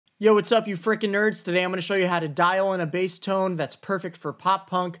Yo, what's up, you freaking nerds? Today I'm going to show you how to dial in a bass tone that's perfect for pop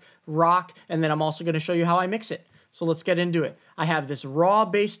punk, rock, and then I'm also going to show you how I mix it. So let's get into it. I have this raw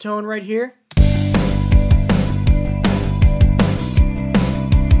bass tone right here.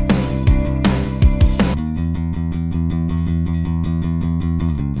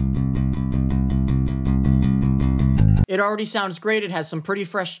 It already sounds great. It has some pretty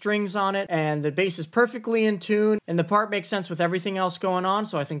fresh strings on it, and the bass is perfectly in tune, and the part makes sense with everything else going on,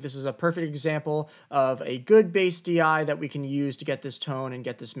 so I think this is a perfect example of a good bass DI that we can use to get this tone and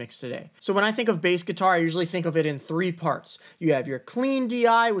get this mix today. So when I think of bass guitar, I usually think of it in three parts. You have your clean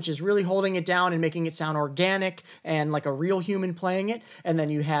DI, which is really holding it down and making it sound organic and like a real human playing it, and then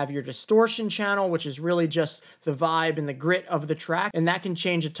you have your distortion channel, which is really just the vibe and the grit of the track, and that can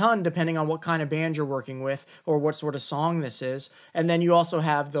change a ton depending on what kind of band you're working with or what sort of song this is. And then you also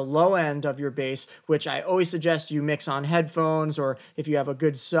have the low end of your bass, which I always suggest you mix on headphones, or if you have a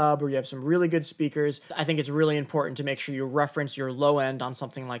good sub or you have some really good speakers, I think it's really important to make sure you reference your low end on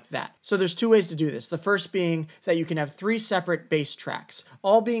something like that. So there's two ways to do this. The first being that you can have three separate bass tracks,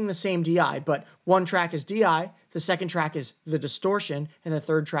 all being the same DI, but one track is DI, the second track is the distortion, and the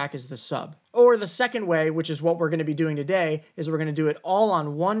third track is the sub. Or the second way, which is what we're going to be doing today, is we're going to do it all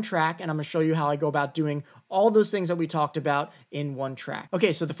on one track, and I'm going to show you how I go about doing all those things that we talked about in one track.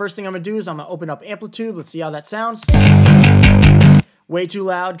 Okay, so the first thing I'm going to do is I'm going to open up Amplitude. Let's see how that sounds. Way too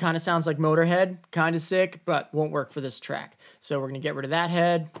loud, kind of sounds like Motorhead, kind of sick, but won't work for this track. So we're going to get rid of that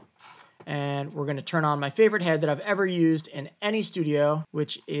head. And we're going to turn on my favorite head that I've ever used in any studio,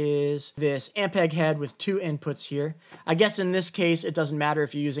 which is this Ampeg head with two inputs here. I guess in this case, it doesn't matter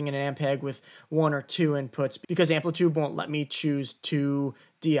if you're using an Ampeg with one or two inputs because Amplitude won't let me choose two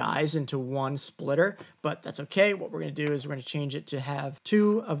DIs into one splitter, but that's okay. What we're going to do is we're going to change it to have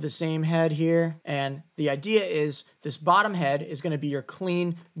two of the same head here. And the idea is this bottom head is going to be your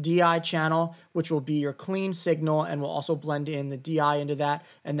clean DI channel, which will be your clean signal, and will also blend in the DI into that.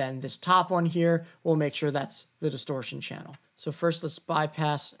 And then this top one here, we'll make sure that's the distortion channel. So first let's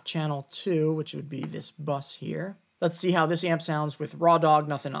bypass channel 2, which would be this bus here. Let's see how this amp sounds with raw dog,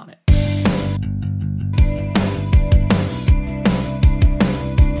 nothing on it.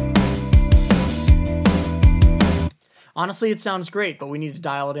 Honestly, it sounds great, but we need to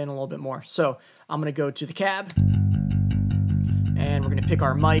dial it in a little bit more. So I'm going to go to the cab, and we're going to pick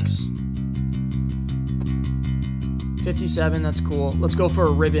our mics. 57, that's cool. Let's go for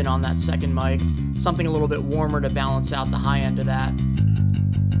a ribbon on that second mic. Something a little bit warmer to balance out the high end of that.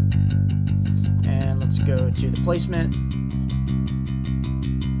 And let's go to the placement.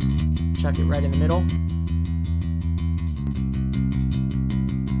 Chuck it right in the middle.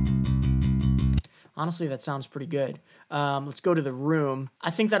 Honestly, that sounds pretty good. Let's go to the room.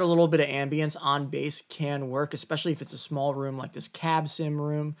 I think that a little bit of ambience on bass can work, especially if it's a small room like this cab sim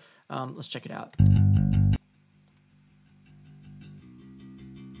room. Let's check it out.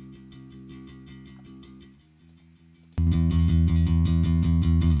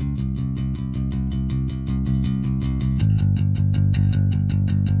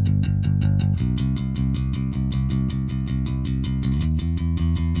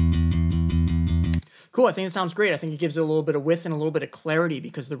 Cool, I think it sounds great. I think it gives it a little bit of width and a little bit of clarity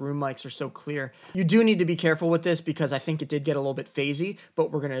because the room mics are so clear. You do need to be careful with this because I think it did get a little bit phasey,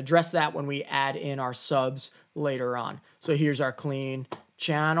 but we're going to address that when we add in our subs later on. So here's our clean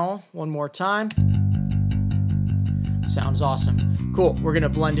channel one more time. Sounds awesome. Cool, we're going to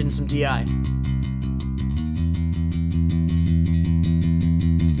blend in some DI.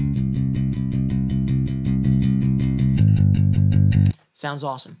 Sounds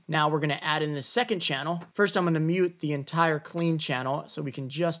awesome. Now we're going to add in the second channel. First, I'm going to mute the entire clean channel so we can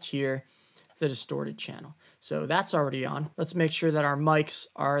just hear the distorted channel. So that's already on. Let's make sure that our mics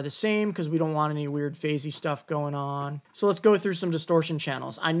are the same because we don't want any weird phasey stuff going on. So let's go through some distortion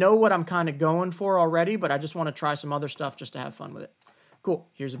channels. I know what I'm kind of going for already, but I just want to try some other stuff just to have fun with it. Cool.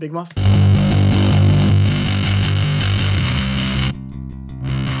 Here's a big muff.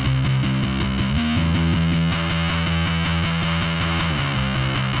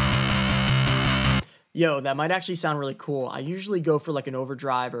 Yo, that might actually sound really cool. I usually go for like an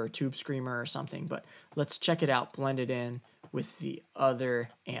overdrive or a tube screamer or something, but let's check it out, blend it in with the other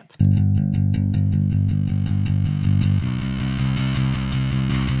amp.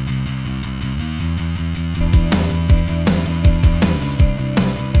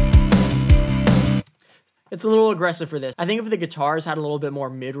 It's a little aggressive for this. I think if the guitars had a little bit more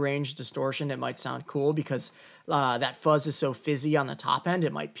mid-range distortion, it might sound cool because that fuzz is so fizzy on the top end,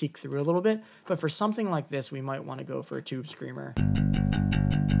 it might peek through a little bit. But for something like this, we might want to go for a tube screamer.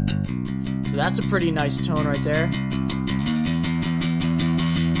 So that's a pretty nice tone right there.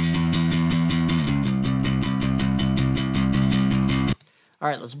 All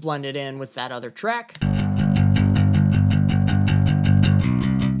right, let's blend it in with that other track.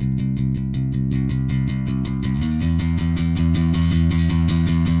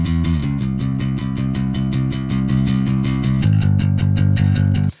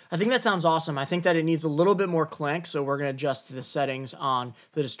 I think that sounds awesome. I think that it needs a little bit more clank, so we're going to adjust the settings on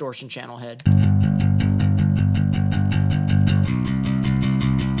the distortion channel head.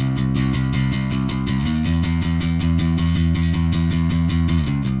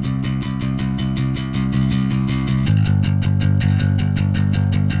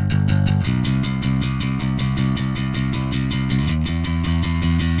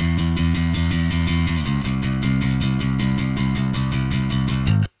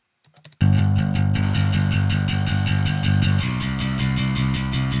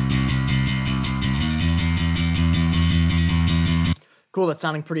 Cool, that's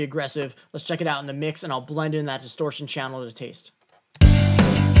sounding pretty aggressive. Let's check it out in the mix, and I'll blend in that distortion channel to taste.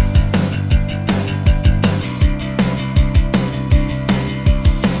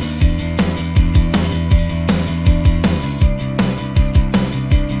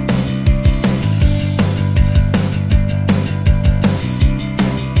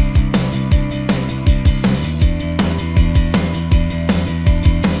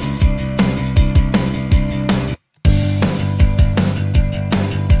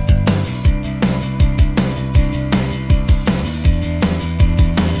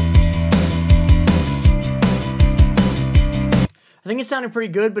 I think it's sounding pretty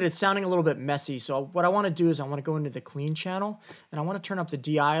good, but it's sounding a little bit messy. So what I want to do is I want to go into the clean channel, and I want to turn up the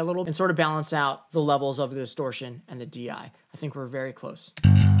DI a little and sort of balance out the levels of the distortion and the DI. I think we're very close.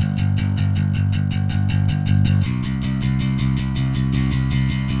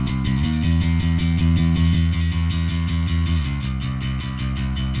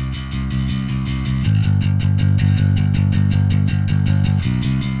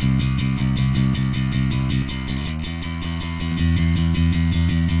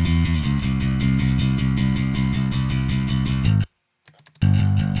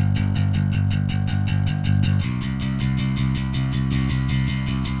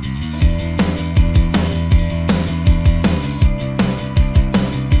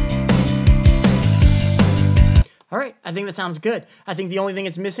 All right, I think that sounds good. I think the only thing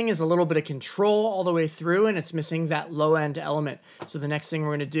it's missing is a little bit of control all the way through, and it's missing that low end element. So the next thing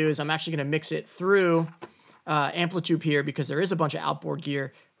we're gonna do is I'm actually gonna mix it through Amplitude here, because there is a bunch of outboard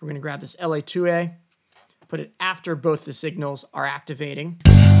gear. We're gonna grab this LA2A, put it after both the signals are activating.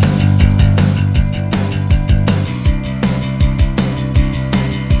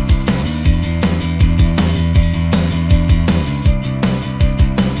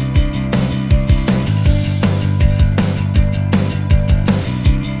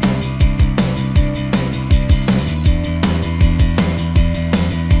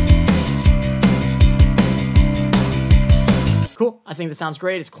 Cool, I think that sounds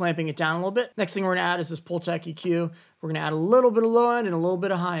great. It's clamping it down a little bit. Next thing we're gonna add is this Pultec EQ. We're gonna add a little bit of low end and a little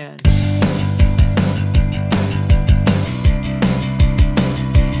bit of high end.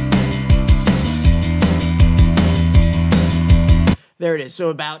 There it is,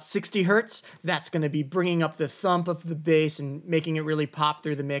 so about 60 hertz. That's gonna be bringing up the thump of the bass and making it really pop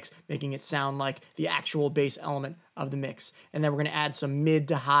through the mix, making it sound like the actual bass element of the mix. And then we're gonna add some mid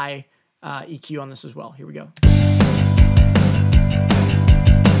to high EQ on this as well. Here we go.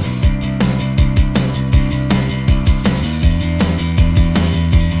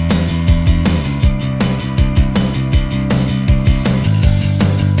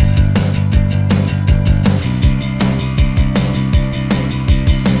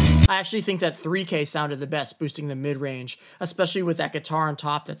 I actually think that 3K sounded the best, boosting the mid-range, especially with that guitar on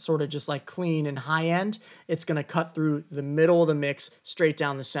top that's sort of just like clean and high-end. It's going to cut through the middle of the mix, straight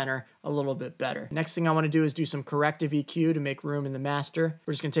down the center a little bit better. Next thing I want to do is do some corrective EQ to make room in the master.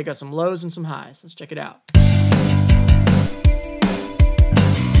 We're just going to take out some lows and some highs. Let's check it out.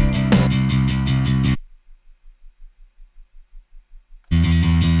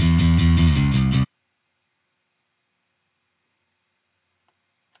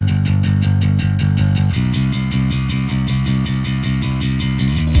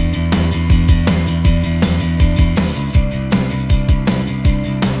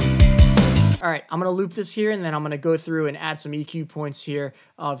 All right, I'm gonna loop this here, and then I'm gonna go through and add some EQ points here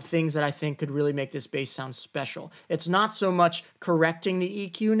of things that I think could really make this bass sound special. It's not so much correcting the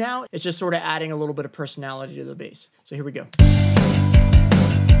EQ now, it's just sort of adding a little bit of personality to the bass. So here we go.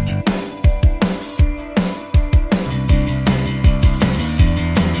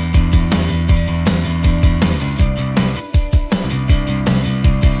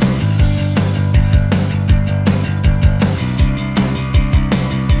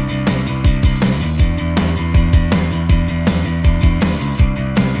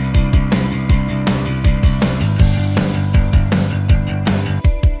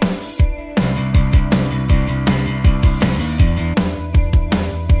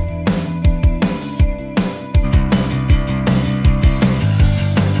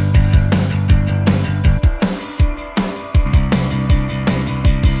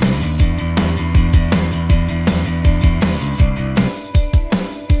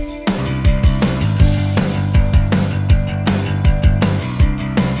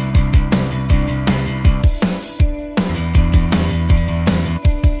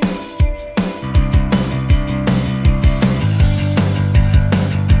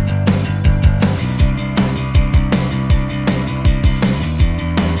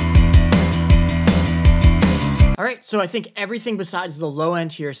 So I think everything besides the low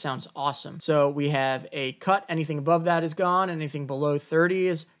end here sounds awesome. So we have a cut, anything above that is gone, anything below 30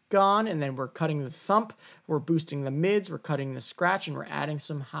 is gone, and then we're cutting the thump, we're boosting the mids, we're cutting the scratch, and we're adding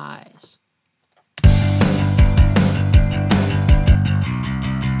some highs. I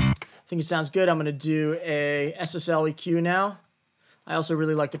think it sounds good. I'm going to do a SSL EQ now. I also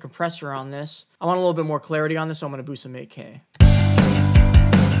really like the compressor on this. I want a little bit more clarity on this, so I'm going to boost some 8K.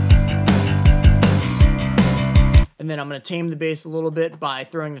 And then I'm going to tame the bass a little bit by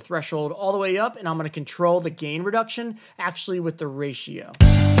throwing the threshold all the way up, and I'm going to control the gain reduction actually with the ratio.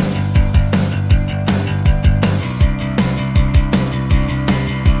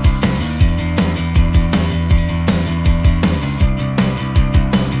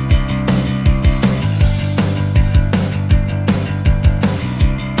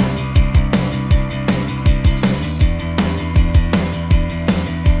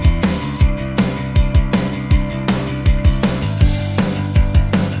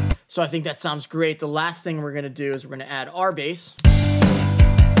 So I think that sounds great. The last thing we're going to do is we're going to add our bass.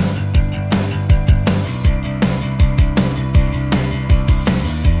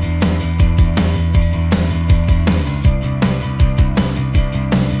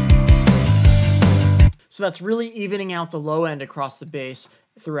 So that's really evening out the low end across the bass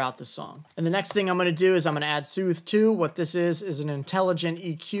throughout the song. And the next thing I'm going to do is I'm going to add Soothe 2. What this is an intelligent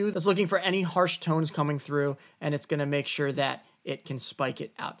EQ that's looking for any harsh tones coming through, and it's going to make sure that it can spike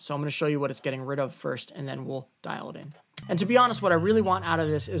it out. So I'm going to show you what it's getting rid of first, and then we'll dial it in. And to be honest, what I really want out of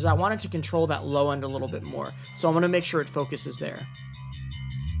this is I want it to control that low end a little bit more. So I'm going to make sure it focuses there.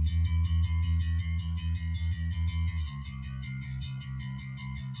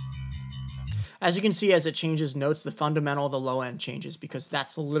 As you can see, as it changes notes, the fundamental of the low end changes because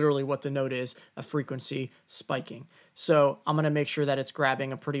that's literally what the note is, a frequency spiking. So I'm going to make sure that it's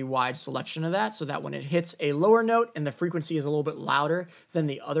grabbing a pretty wide selection of that so that when it hits a lower note and the frequency is a little bit louder than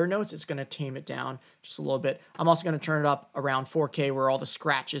the other notes, it's going to tame it down just a little bit. I'm also going to turn it up around 4K where all the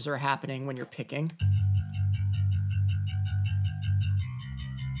scratches are happening when you're picking.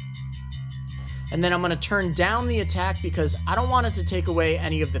 And then I'm going to turn down the attack because I don't want it to take away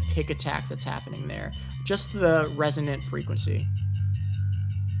any of the pick attack that's happening there. Just the resonant frequency.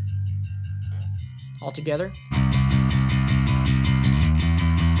 All together.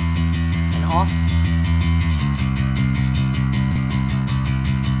 And off.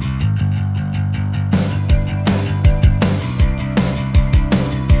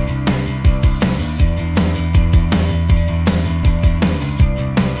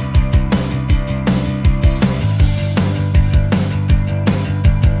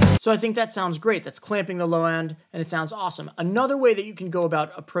 So I think that sounds great. That's clamping the low end, and it sounds awesome. Another way that you can go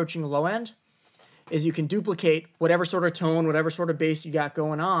about approaching low end is you can duplicate whatever sort of tone, whatever sort of bass you got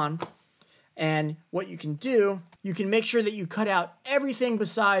going on, and what you can do, you can make sure that you cut out everything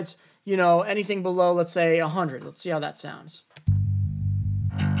besides, you know, anything below, let's say, 100. Let's see how that sounds.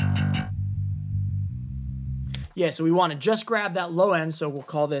 Yeah, so we want to just grab that low end, so we'll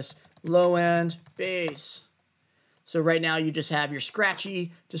call this low end bass. So right now you just have your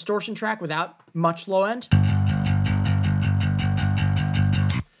scratchy distortion track without much low end.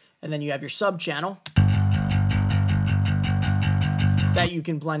 And then you have your sub channel that you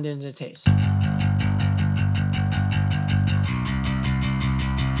can blend into taste.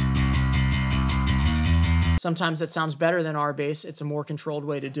 Sometimes that sounds better than our bass. It's a more controlled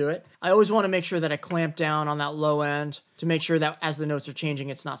way to do it. I always want to make sure that I clamp down on that low end to make sure that as the notes are changing,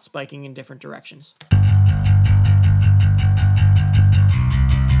 it's not spiking in different directions.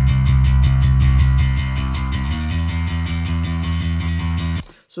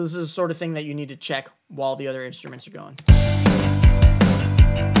 So this is the sort of thing that you need to check while the other instruments are going.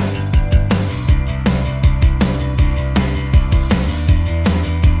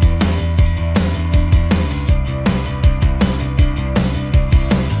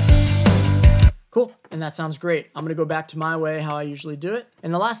 Cool, and that sounds great. I'm gonna go back to my way, how I usually do it.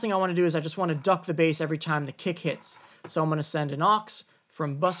 And the last thing I wanna do is I just wanna duck the bass every time the kick hits. So I'm gonna send an aux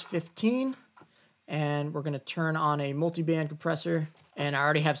from bus 15, and we're gonna turn on a multi-band compressor. And I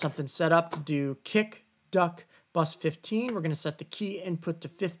already have something set up to do kick, duck, bus 15. We're gonna set the key input to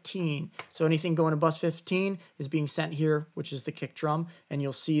 15. So anything going to bus 15 is being sent here, which is the kick drum. And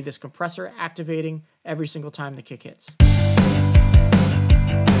you'll see this compressor activating every single time the kick hits.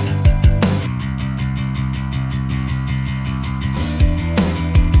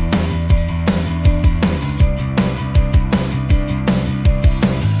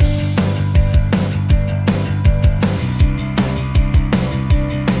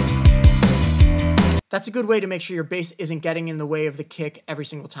 That's a good way to make sure your bass isn't getting in the way of the kick every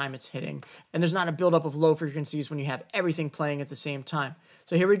single time it's hitting, and there's not a buildup of low frequencies when you have everything playing at the same time.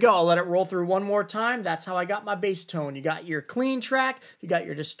 So here we go. I'll let it roll through one more time. That's how I got my bass tone. You got your clean track, you got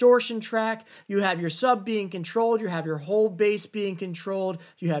your distortion track, you have your sub being controlled, you have your whole bass being controlled,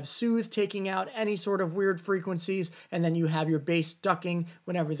 you have soothe taking out any sort of weird frequencies, and then you have your bass ducking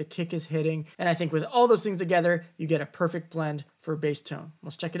whenever the kick is hitting. And I think with all those things together, you get a perfect blend for a bass tone.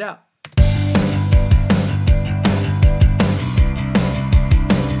 Let's check it out.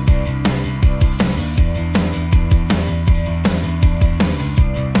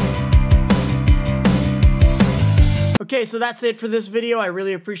 Okay, so that's it for this video. I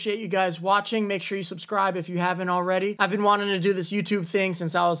really appreciate you guys watching. Make sure you subscribe if you haven't already. I've been wanting to do this YouTube thing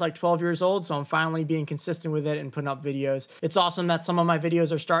since I was like 12 years old, so I'm finally being consistent with it and putting up videos. It's awesome that some of my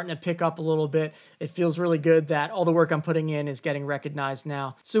videos are starting to pick up a little bit. It feels really good that all the work I'm putting in is getting recognized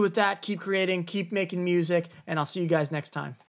now. So with that, keep creating, keep making music, and I'll see you guys next time.